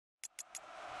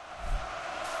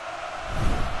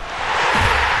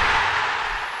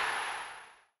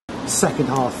second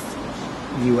half,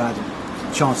 you had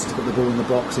chances to put the ball in the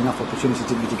box, enough opportunity,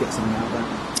 didn't you, to get something out of that?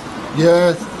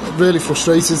 Yeah, really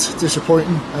frustrated,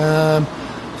 disappointing.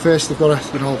 First, they've got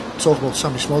to talk about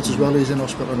Sammy Smods as well. He's in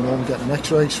hospital at the moment getting an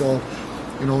X-ray, so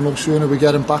no sooner we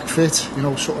get him back fit,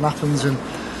 something happens, and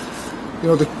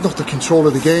not the control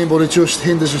of the game, but it just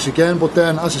hinders us again. But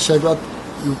then, as I said,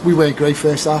 we weren't great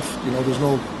first half. There's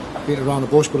no beating around the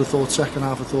bush, but I thought second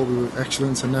half, I thought we were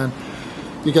excellent. And then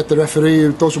you get the referee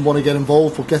who doesn't want to get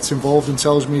involved, but gets involved and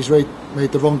tells me he's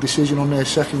made the wrong decision on their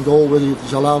second goal, whether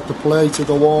he's allowed the play to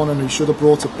go on, and he should have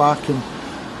brought it back and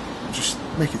just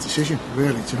make a decision,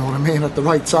 really, do you know what I mean, at the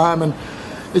right time. And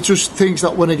it's just things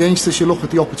that went against us. You look at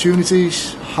the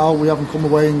opportunities, how we haven't come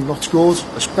away and not scored,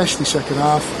 especially second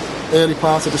half, early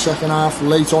part of the second half,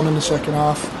 late on in the second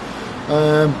half.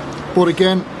 But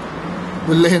again,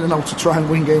 we're learning how to try and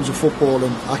win games of football,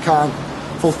 and I can't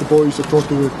fault the boys. I thought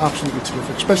they were absolutely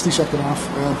terrific, especially second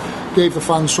half. Gave the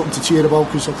fans something to cheer about,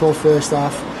 because I thought first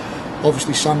half,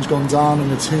 obviously Sam's gone down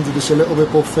and it's hindered us a little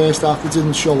bit, but first half we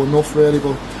didn't show enough really,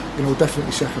 but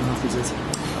definitely second half we did.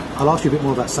 I'll ask you a bit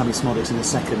more about Sammy Smodics in a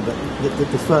second, but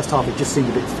the first half it just seemed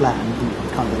a bit flat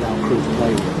and kind of allowed Crewe to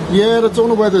play with it. Yeah, I don't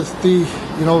know whether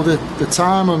the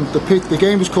time and the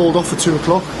game was called off at 2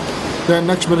 o'clock. Then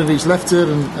next minute he's left it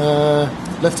and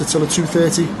left it till a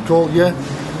 2:30 call. Yeah,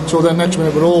 so then next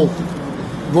minute we're all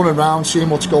running around seeing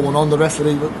what's going on. The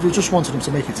referee, we just wanted him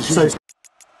to make a decision. So